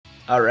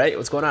Alright,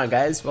 what's going on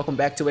guys? Welcome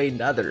back to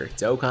another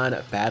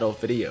Dokkan battle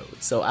video.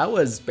 So I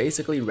was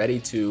basically ready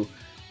to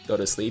go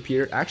to sleep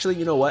here. Actually,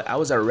 you know what? I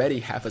was already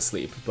half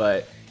asleep,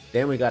 but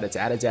then we got a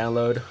data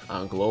download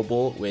on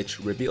Global, which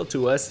revealed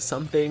to us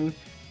something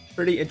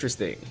pretty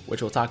interesting,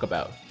 which we'll talk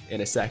about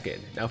in a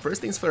second. Now first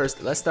things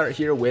first, let's start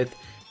here with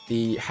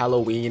the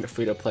Halloween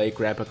free-to-play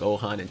Grandpa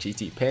Gohan and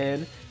GT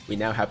Pan. We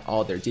now have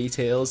all their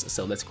details,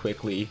 so let's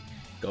quickly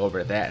go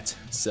over that.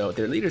 So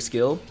their leader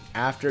skill,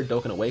 after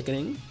Dokkan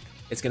Awakening,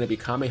 it's going to be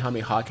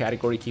Kamehameha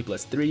category key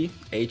 +3,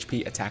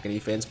 HP attack and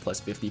defense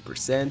plus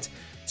 50%,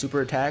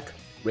 super attack,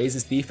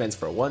 raises defense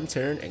for 1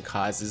 turn and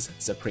causes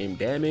supreme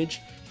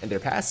damage, and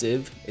their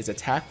passive is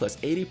attack plus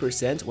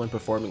 80% when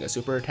performing a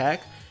super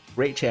attack,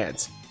 great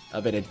chance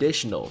of an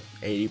additional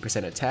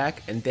 80%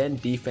 attack, and then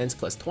defense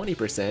plus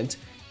 20%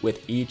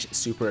 with each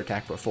super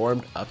attack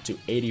performed up to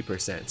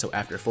 80%. So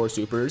after 4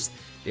 supers,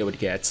 they would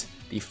get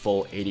the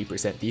full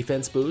 80%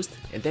 defense boost,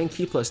 and then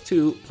key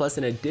 +2 plus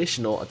an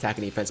additional attack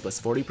and defense plus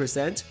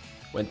 40%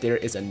 when there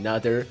is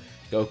another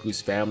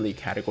Goku's family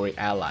category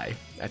ally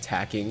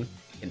attacking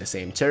in the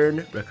same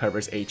turn,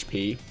 recovers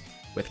HP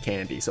with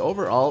candy. So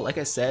overall, like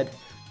I said,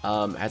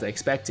 as I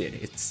expected,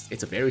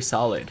 it's a very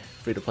solid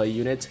free-to-play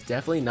unit.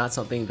 Definitely not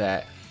something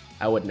that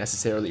I would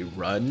necessarily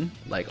run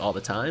like all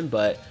the time,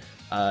 but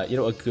you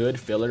know, a good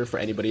filler for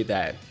anybody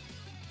that,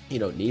 you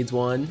know, needs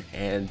one.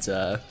 And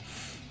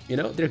you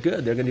know, they're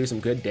good. They're gonna do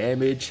some good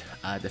damage.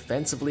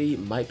 Defensively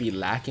might be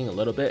lacking a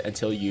little bit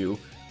until you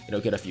know,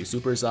 get a few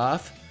supers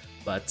off,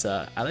 but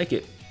I like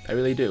it. I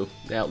really do.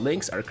 Now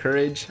links are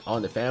Courage, All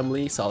in the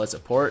Family, Solid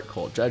Support,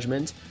 Cold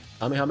Judgment,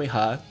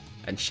 Kamehameha,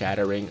 and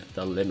Shattering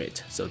the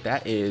Limit. So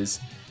that is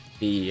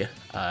the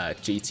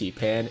GT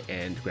Pan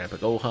and Grandpa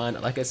Gohan.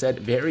 Like I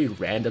said, very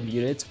random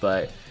units,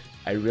 but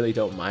I really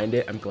don't mind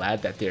it. I'm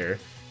glad that they're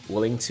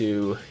willing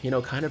to, you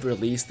know, kind of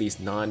release these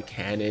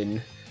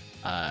non-canon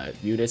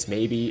units.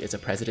 Maybe it's a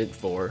precedent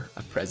for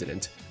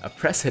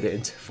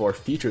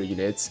future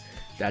units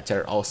that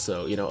are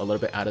also, you know, a little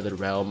bit out of the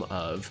realm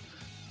of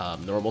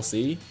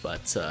normalcy.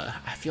 But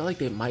I feel like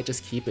they might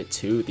just keep it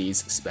to these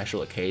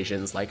special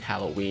occasions like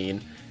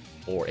Halloween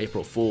or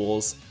April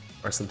Fools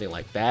or something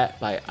like that.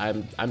 But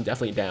I'm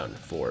definitely down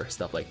for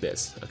stuff like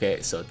this.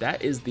 Okay, so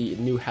that is the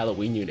new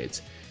Halloween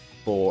unit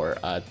for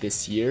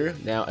this year.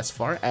 Now as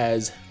far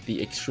as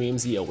the Extreme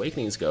Z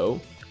Awakenings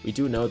go, we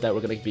do know that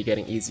we're going to be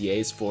getting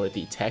EZAs for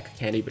the Tech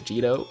Candy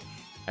Vegito,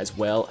 as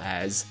well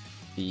as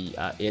the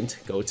Int,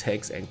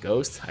 Gotenks, and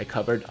Ghost. I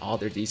covered all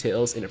their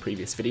details in a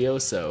previous video,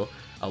 so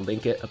I'll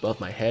link it above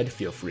my head.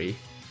 Feel free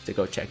to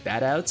go check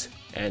that out.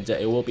 And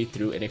it will be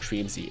through an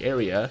Extreme Z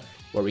area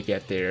where we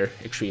get their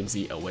Extreme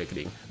Z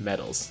Awakening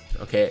medals.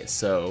 Okay,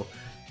 so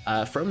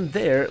from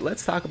there,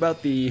 let's talk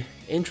about the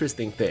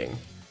interesting thing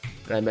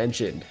that I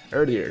mentioned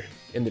earlier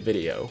in the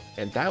video,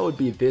 and that would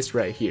be this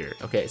right here.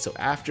 Okay, so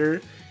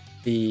after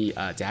the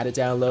data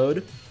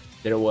download,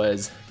 there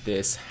was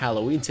this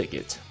Halloween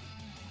ticket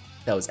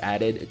that was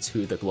added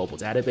to the global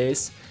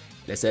database.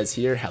 And it says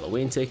here,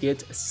 Halloween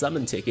ticket,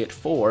 summon ticket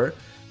for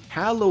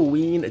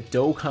Halloween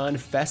Dokkan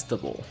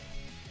Festival.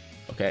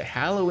 Okay,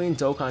 Halloween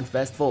Dokkan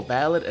Festival,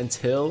 valid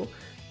until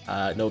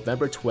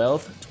November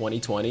 12th,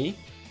 2020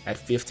 at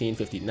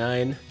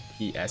 15:59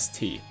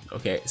 PST.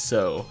 Okay,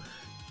 so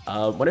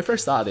when I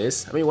first saw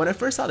this, when I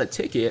first saw the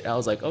ticket, I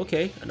was like,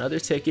 okay, another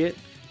ticket.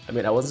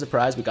 I wasn't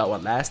surprised, we got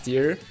one last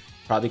year.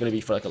 Probably gonna be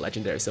for like a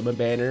legendary summon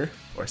banner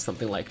or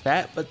something like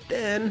that. But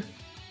then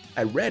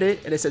I read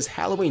it and it says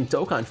Halloween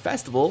Dokkan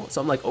Festival.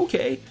 So I'm like,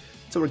 okay,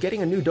 so we're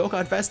getting a new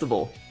Dokkan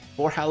Festival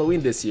for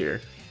Halloween this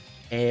year.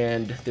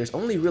 And there's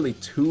only really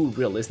 2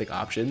 realistic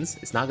options.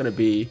 It's not gonna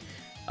be,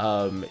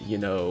 you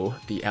know,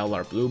 the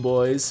LR Blue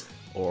Boys,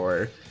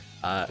 or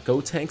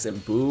Gotenks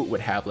and Boo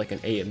would have like an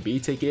A and B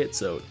ticket,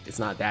 so it's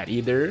not that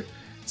either.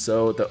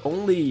 So the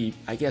only,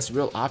 I guess,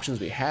 real options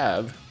we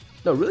have,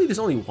 no, really there's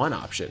only one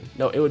option.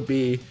 No, it would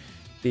be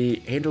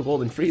the Angel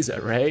Gold and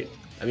Frieza, right?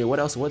 What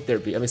else would there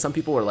be? Some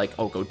people were like,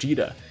 oh,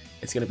 Gogeta,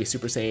 it's gonna be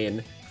Super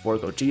Saiyan 4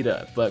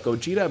 Gogeta, but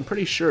Gogeta, I'm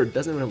pretty sure,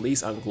 doesn't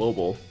release on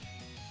Global,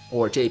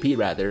 or JP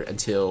rather,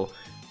 until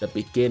the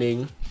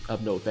beginning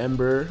of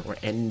November or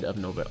end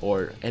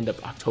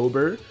of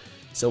October.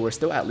 So we're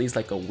still at least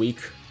like a week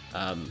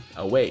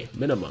away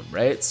minimum,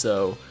 right?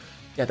 So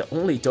yeah, the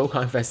only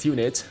Dokkan Fest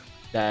unit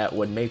that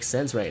would make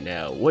sense right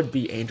now would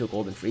be Angel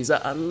Gold and Frieza,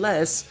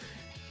 unless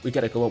we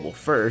get a global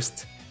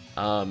first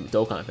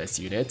Dokkan Fest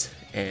unit,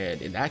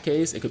 and in that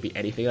case it could be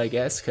anything, I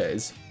guess,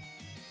 because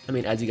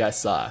as you guys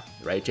saw,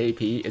 right,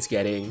 JP is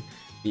getting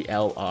the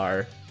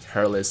LR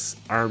Turles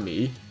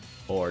Army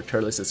or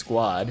Turles'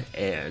 Squad,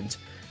 and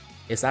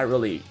it's not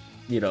really,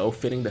 you know,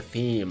 fitting the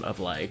theme of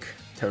like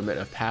Tournament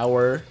of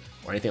Power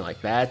or anything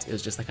like that. It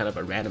was just like kind of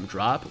a random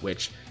drop,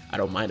 which I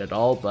don't mind at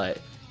all. But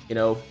you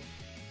know,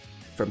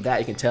 from that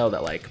you can tell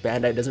that like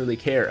Bandai doesn't really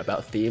care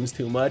about themes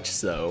too much.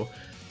 So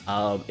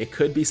it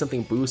could be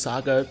something Buu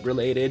Saga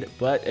related,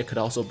 but it could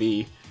also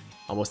be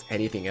almost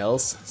anything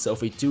else. So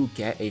if we do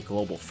get a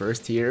global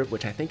first here,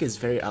 which I think is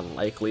very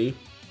unlikely,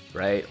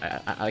 right?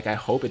 I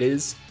hope it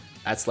is,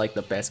 That's like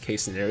the best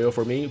case scenario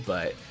for me,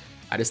 but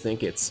I just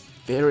think it's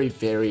a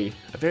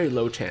very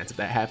low chance of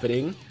that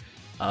happening.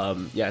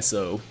 Yeah,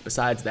 so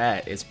besides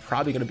that, it's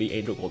probably going to be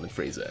Angel Gold and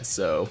Frieza.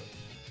 So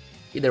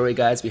either way,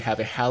 guys, we have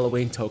a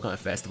Halloween Dokkan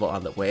Festival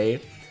on the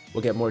way.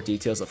 We'll get more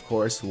details, of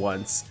course,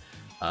 once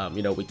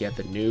you know, we get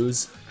the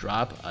news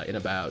drop in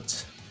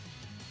about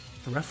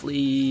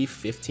roughly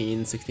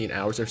 15-16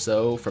 hours or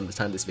so from the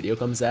time this video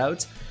comes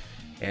out.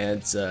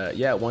 And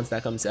yeah, once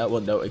that comes out,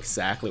 we'll know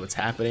exactly what's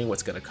happening,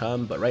 what's going to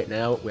come. But right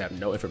now, we have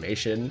no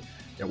information.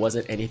 There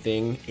wasn't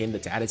anything in the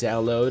data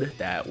download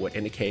that would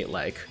indicate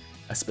like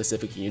a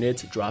specific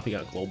unit dropping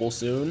on global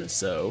soon.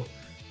 So,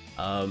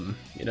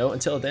 you know,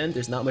 until then,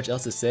 there's not much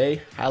else to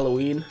say.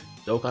 Halloween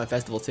Dokkan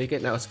Festival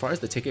ticket. Now, as far as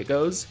the ticket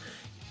goes,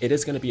 it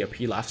is going to be a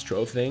Pilaf's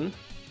Trove thing.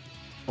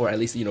 Or at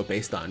least, you know,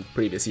 based on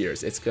previous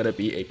years, it's going to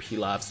be a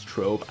Pilaf's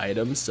Trove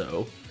item.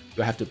 So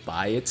you'll have to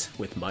buy it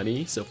with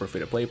money. So for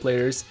free-to-play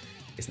players,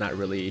 it's not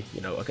really,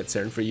 you know, a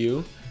concern for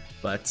you.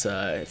 But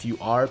if you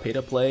are pay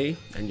to play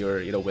and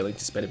you're, you know, willing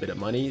to spend a bit of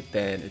money,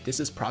 then this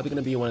is probably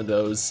going to be one of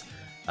those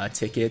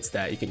tickets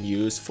that you can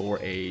use for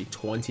a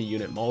 20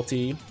 unit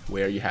multi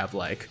where you have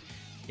like,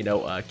 you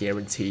know, a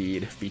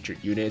guaranteed featured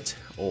unit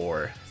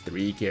or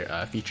 3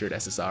 featured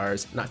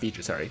SSRs, not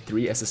featured, sorry,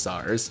 3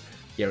 SSRs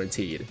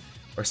guaranteed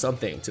or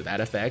something to that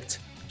effect,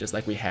 just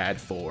like we had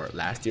for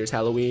last year's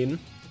Halloween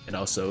and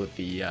also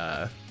the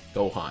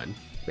Gohan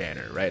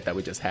banner, right, that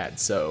we just had.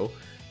 So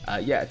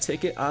yeah,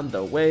 ticket on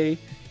the way,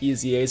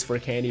 EZAs for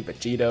Candy,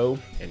 Vegito,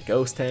 and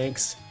Ghost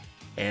Tanks,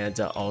 and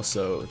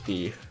also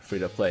the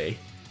free-to-play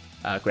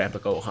Grandpa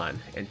Gohan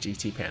and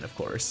GT Pan, of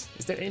course.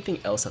 Is there anything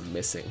else I'm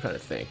missing? I'm trying to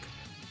think.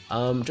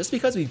 Just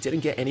because we didn't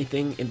get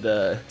anything in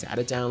the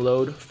data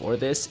download for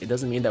this, it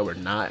doesn't mean that we're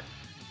not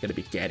going to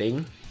be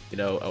getting, you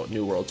know, a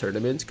new World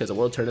Tournament, because a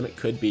World Tournament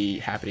could be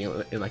happening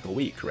in like a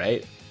week,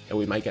 right? And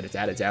we might get a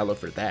data download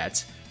for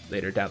that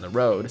later down the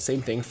road.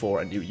 Same thing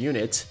for a new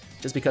unit.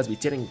 Just because we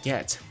didn't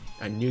get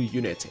a new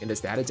unit in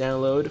this data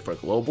download for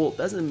global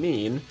doesn't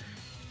mean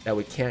that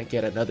we can't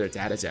get another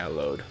data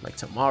download like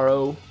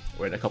tomorrow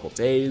or in a couple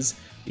days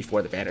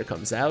before the banner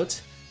comes out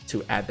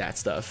to add that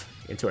stuff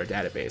into our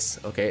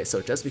database. Okay,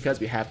 so just because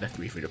we have the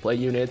 3 free-to-play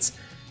units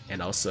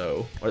and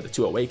also, or the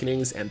 2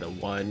 awakenings and the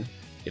 1,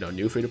 you know,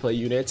 new free-to-play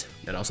unit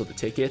and also the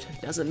ticket,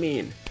 doesn't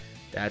mean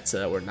that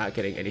we're not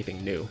getting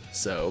anything new.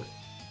 So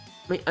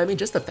I mean,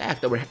 just the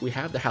fact that we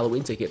have the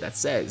Halloween ticket that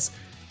says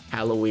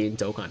Halloween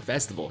Dokkan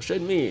Festival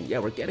should mean, yeah,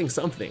 we're getting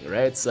something,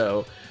 right?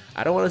 So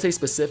I don't want to say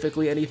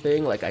specifically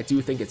anything. Like, I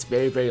do think it's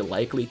very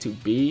likely to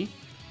be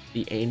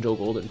the Angel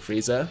Gold and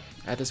Frieza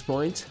at this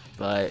point,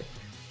 but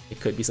it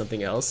could be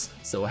something else.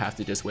 So we'll have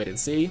to just wait and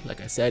see.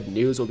 Like I said,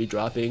 news will be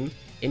dropping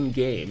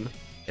in-game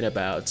in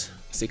about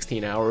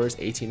 16 hours,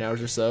 18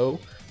 hours or so.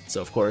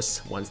 So of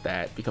course, once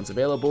that becomes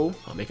available,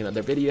 I'll make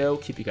another video,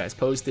 keep you guys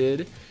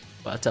posted.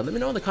 But let me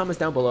know in the comments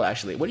down below,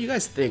 actually, what do you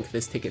guys think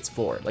this ticket's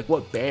for? Like,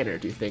 what banner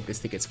do you think this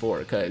ticket's for?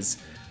 Because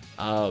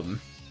I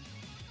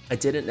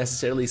didn't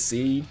necessarily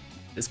see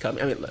this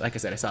coming. I mean, like I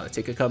said, I saw the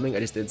ticket coming. I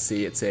just didn't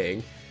see it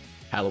saying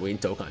Halloween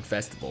Dokkan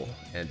Festival.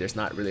 And there's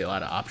not really a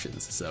lot of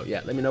options. So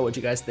yeah, let me know what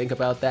you guys think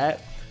about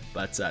that.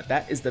 But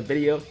that is the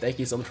video. Thank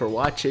you so much for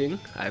watching.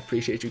 I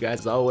appreciate you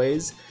guys as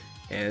always.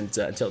 And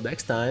until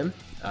next time,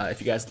 if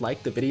you guys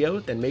liked the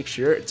video, then make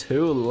sure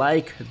to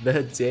like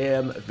the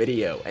damn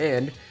video.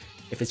 And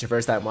if it's your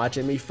first time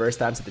watching me, first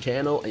time to the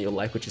channel, and you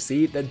like what you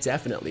see, then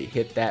definitely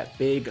hit that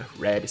big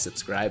red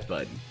subscribe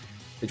button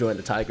to join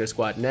the Tiger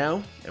Squad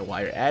now. And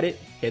while you're at it,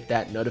 hit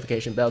that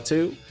notification bell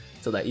too,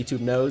 so that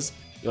YouTube knows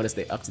you want to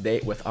stay up to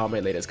date with all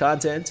my latest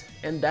content.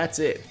 And that's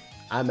it.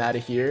 I'm out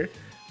of here.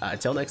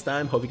 Until next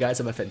time, hope you guys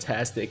have a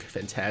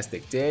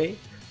fantastic day.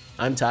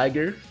 I'm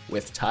Tiger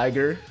with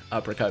Tiger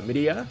Uppercut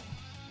Media,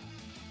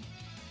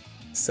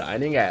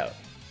 signing out.